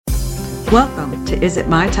Welcome to Is It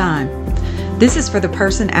My Time? This is for the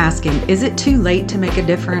person asking, is it too late to make a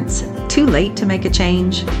difference? Too late to make a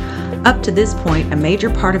change? Up to this point, a major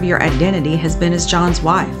part of your identity has been as John's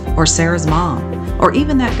wife, or Sarah's mom, or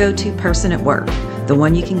even that go-to person at work, the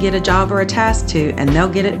one you can get a job or a task to and they'll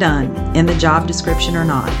get it done, in the job description or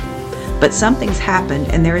not. But something's happened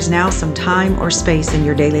and there is now some time or space in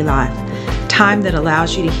your daily life. Time that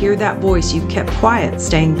allows you to hear that voice you've kept quiet,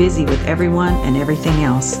 staying busy with everyone and everything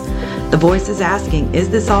else. The voice is asking, is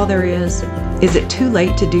this all there is? Is it too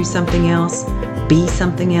late to do something else? Be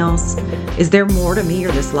something else? Is there more to me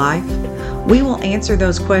or this life? We will answer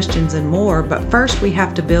those questions and more, but first we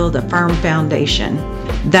have to build a firm foundation.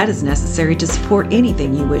 That is necessary to support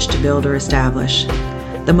anything you wish to build or establish.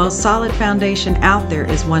 The most solid foundation out there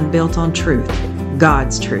is one built on truth,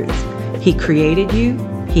 God's truth. He created you,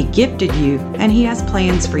 He gifted you, and He has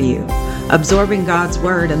plans for you. Absorbing God's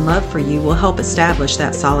word and love for you will help establish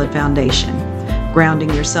that solid foundation. Grounding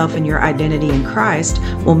yourself in your identity in Christ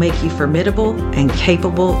will make you formidable and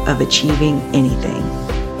capable of achieving anything.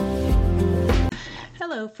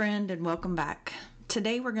 Hello, friend, and welcome back.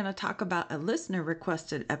 Today we're going to talk about a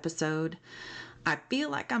listener-requested episode. I feel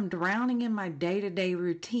like I'm drowning in my day-to-day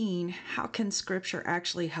routine. How can Scripture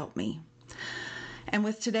actually help me? And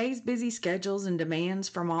with today's busy schedules and demands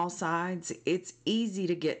from all sides, it's easy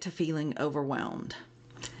to get to feeling overwhelmed.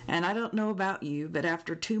 And I don't know about you, but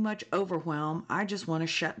after too much overwhelm, I just want to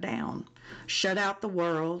shut down. Shut out the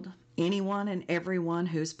world, anyone and everyone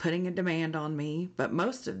who's putting a demand on me, but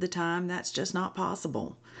most of the time that's just not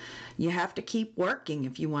possible. You have to keep working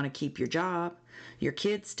if you want to keep your job. Your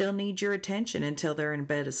kids still need your attention until they're in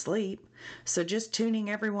bed asleep, so just tuning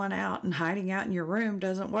everyone out and hiding out in your room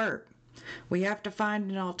doesn't work. We have to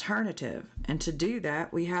find an alternative, and to do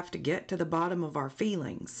that, we have to get to the bottom of our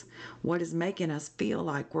feelings. What is making us feel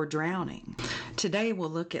like we're drowning? Today, we'll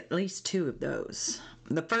look at least two of those.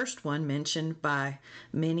 The first one mentioned by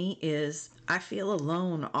many is, I feel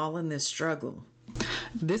alone all in this struggle.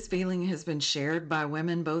 This feeling has been shared by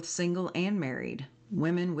women both single and married,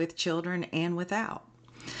 women with children and without.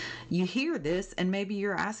 You hear this and maybe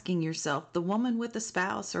you're asking yourself, the woman with a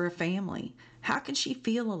spouse or a family, how can she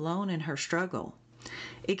feel alone in her struggle?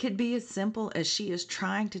 It could be as simple as she is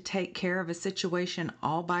trying to take care of a situation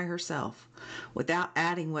all by herself without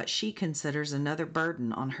adding what she considers another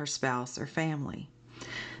burden on her spouse or family.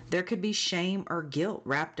 There could be shame or guilt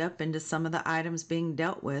wrapped up into some of the items being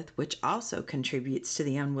dealt with, which also contributes to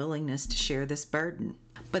the unwillingness to share this burden.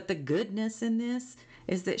 But the goodness in this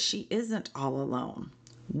is that she isn't all alone.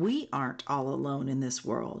 We aren't all alone in this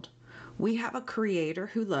world. We have a Creator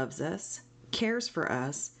who loves us, cares for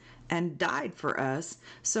us, and died for us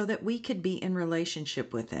so that we could be in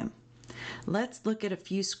relationship with Him. Let's look at a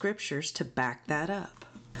few scriptures to back that up.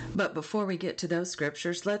 But before we get to those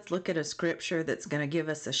scriptures, let's look at a scripture that's going to give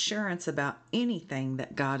us assurance about anything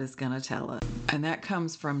that God is going to tell us. And that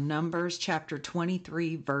comes from Numbers chapter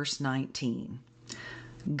 23, verse 19.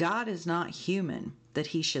 God is not human that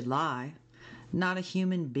He should lie, not a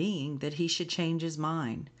human being that He should change His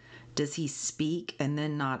mind. Does He speak and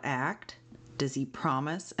then not act? Does He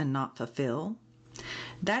promise and not fulfill?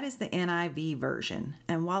 That is the NIV version,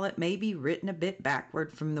 and while it may be written a bit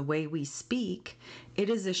backward from the way we speak, it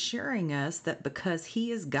is assuring us that because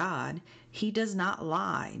He is God, He does not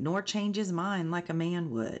lie nor change His mind like a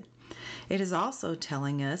man would. It is also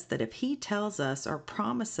telling us that if He tells us or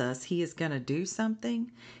promises us He is going to do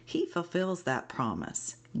something, He fulfills that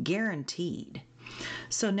promise, guaranteed.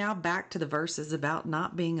 So now back to the verses about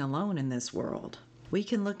not being alone in this world. We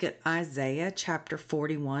can look at Isaiah chapter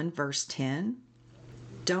 41, verse 10.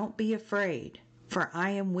 Don't be afraid, for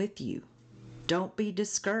I am with you. Don't be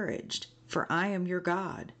discouraged, for I am your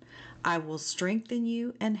God. I will strengthen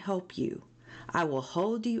you and help you. I will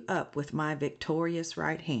hold you up with my victorious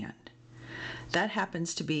right hand. That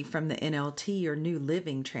happens to be from the NLT or New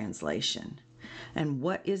Living Translation. And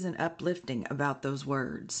what isn't uplifting about those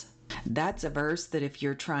words? That's a verse that if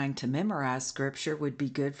you're trying to memorize scripture would be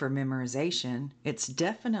good for memorization. It's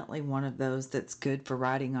definitely one of those that's good for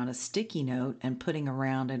writing on a sticky note and putting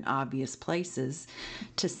around in obvious places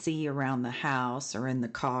to see around the house or in the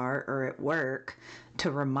car or at work to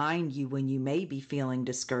remind you when you may be feeling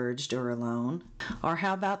discouraged or alone. Or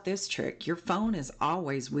how about this trick? Your phone is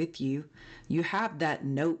always with you. You have that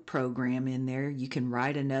note program in there. You can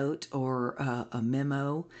write a note or a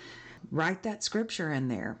memo. Write that scripture in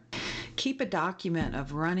there. Keep a document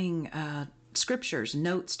of running scriptures,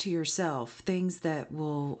 notes to yourself, things that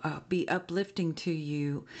will be uplifting to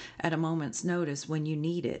you at a moment's notice when you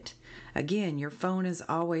need it. Again, your phone is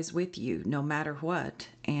always with you, no matter what,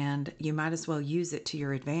 and you might as well use it to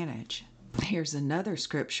your advantage. Here's another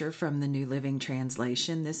scripture from the New Living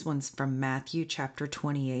Translation. This one's from Matthew chapter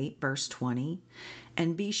 28, verse 20.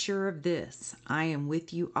 And be sure of this, I am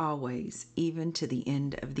with you always, even to the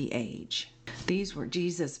end of the age. These were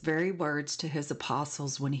Jesus' very words to his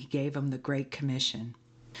apostles when he gave them the Great Commission.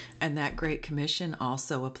 And that Great Commission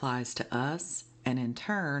also applies to us, and in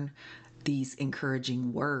turn, these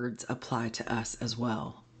encouraging words apply to us as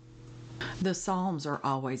well. The Psalms are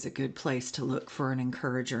always a good place to look for an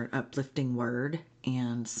encourager, an uplifting word,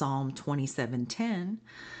 and Psalm 27:10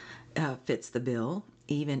 fits the bill.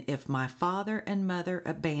 Even if my father and mother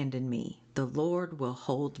abandon me, the Lord will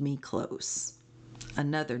hold me close.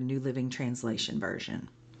 Another New Living Translation version.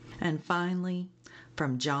 And finally,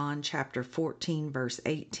 from John chapter 14, verse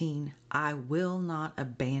 18, I will not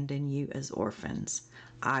abandon you as orphans.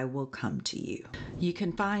 I will come to you. You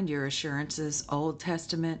can find your assurances, Old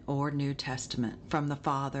Testament or New Testament, from the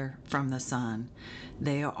Father, from the Son.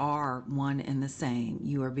 They are one and the same.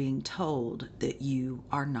 You are being told that you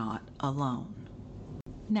are not alone.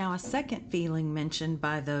 Now, a second feeling mentioned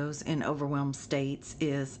by those in overwhelmed states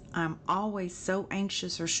is, I'm always so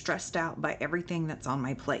anxious or stressed out by everything that's on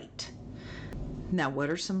my plate. Now, what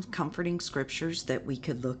are some comforting scriptures that we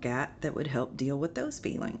could look at that would help deal with those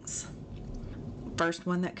feelings? First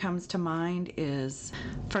one that comes to mind is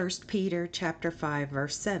 1 Peter chapter 5,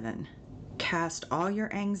 verse 7. Cast all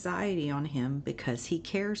your anxiety on him because he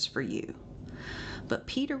cares for you. But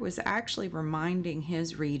Peter was actually reminding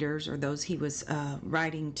his readers, or those he was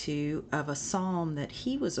writing to, of a psalm that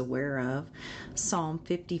he was aware of, Psalm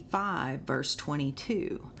 55, verse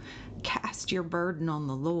 22. Cast your burden on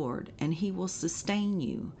the Lord, and he will sustain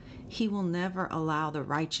you. He will never allow the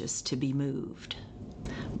righteous to be moved.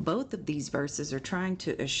 Both of these verses are trying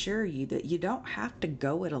to assure you that you don't have to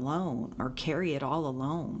go it alone or carry it all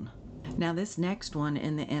alone. Now, this next one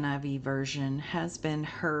in the NIV version has been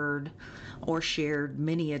heard or shared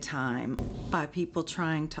many a time by people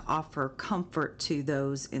trying to offer comfort to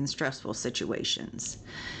those in stressful situations.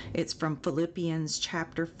 It's from Philippians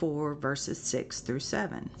chapter 4, verses 6 through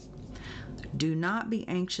 7. Do not be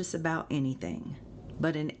anxious about anything,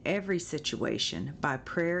 but in every situation, by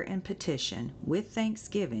prayer and petition, with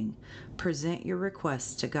thanksgiving, present your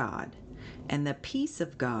requests to God. And the peace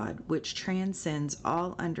of God, which transcends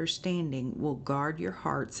all understanding, will guard your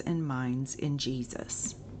hearts and minds in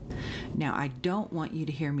Jesus. Now, I don't want you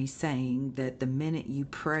to hear me saying that the minute you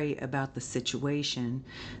pray about the situation,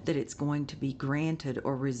 that it's going to be granted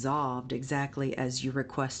or resolved exactly as you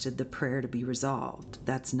requested the prayer to be resolved.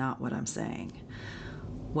 That's not what I'm saying.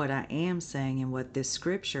 What I am saying, and what this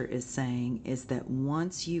scripture is saying, is that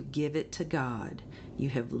once you give it to God, you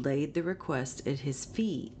have laid the request at his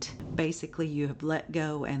feet. Basically, you have let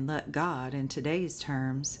go and let God, in today's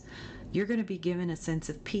terms, you're going to be given a sense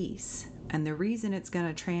of peace. And the reason it's going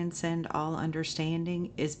to transcend all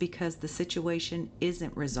understanding is because the situation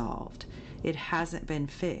isn't resolved. It hasn't been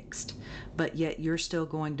fixed, but yet you're still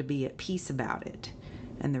going to be at peace about it.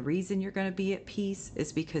 And the reason you're going to be at peace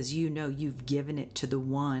is because you know you've given it to the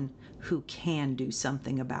one who can do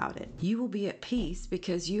something about it. You will be at peace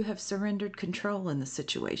because you have surrendered control in the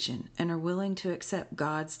situation and are willing to accept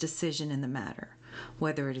God's decision in the matter,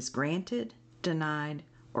 whether it is granted, denied,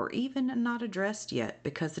 or even not addressed yet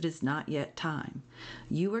because it is not yet time.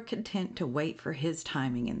 You are content to wait for his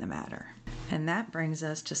timing in the matter. And that brings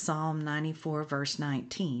us to Psalm 94, verse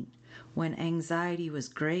 19. When anxiety was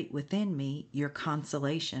great within me, your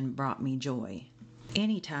consolation brought me joy.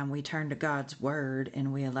 Anytime we turn to God's word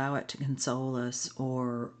and we allow it to console us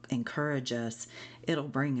or encourage us, it'll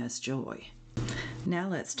bring us joy. Now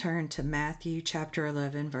let's turn to Matthew chapter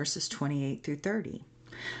 11, verses 28 through 30.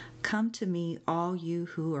 Come to me, all you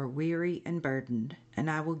who are weary and burdened,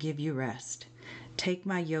 and I will give you rest. Take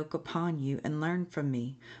my yoke upon you and learn from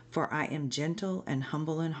me, for I am gentle and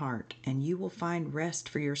humble in heart, and you will find rest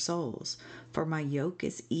for your souls. For my yoke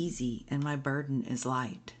is easy and my burden is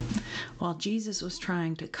light. While Jesus was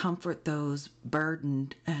trying to comfort those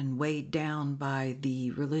burdened and weighed down by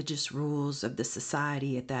the religious rules of the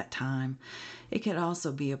society at that time, it could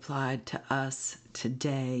also be applied to us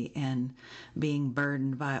today and being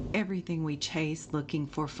burdened by everything we chase, looking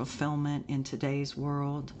for fulfillment in today's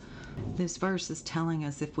world. This verse is telling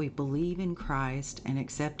us if we believe in Christ and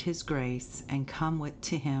accept his grace and come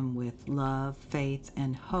to him with love, faith,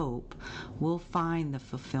 and hope, we'll find the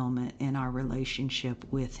fulfillment in our relationship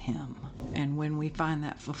with him. And when we find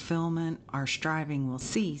that fulfillment, our striving will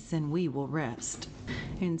cease and we will rest.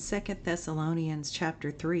 In 2 Thessalonians chapter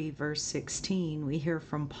 3, verse 16, we hear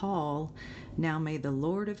from Paul, "Now may the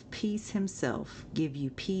Lord of peace himself give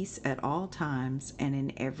you peace at all times and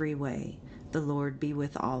in every way. The Lord be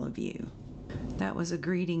with all of you." That was a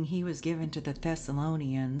greeting he was given to the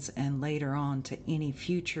Thessalonians and later on to any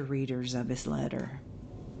future readers of his letter.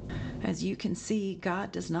 As you can see,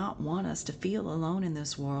 God does not want us to feel alone in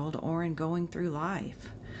this world or in going through life.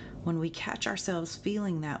 When we catch ourselves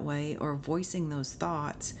feeling that way or voicing those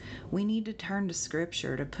thoughts, we need to turn to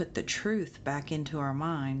Scripture to put the truth back into our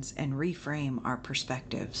minds and reframe our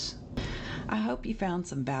perspectives. I hope you found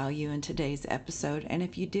some value in today's episode, and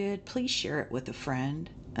if you did, please share it with a friend.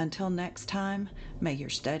 Until next time, may your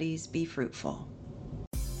studies be fruitful.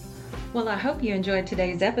 Well, I hope you enjoyed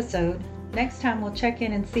today's episode. Next time we'll check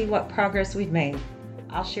in and see what progress we've made.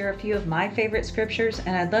 I'll share a few of my favorite scriptures,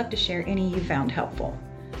 and I'd love to share any you found helpful.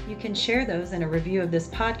 You can share those in a review of this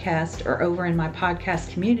podcast or over in my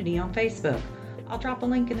podcast community on Facebook. I'll drop a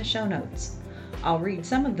link in the show notes. I'll read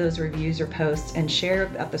some of those reviews or posts and share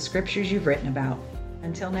about the scriptures you've written about.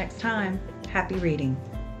 Until next time, happy reading.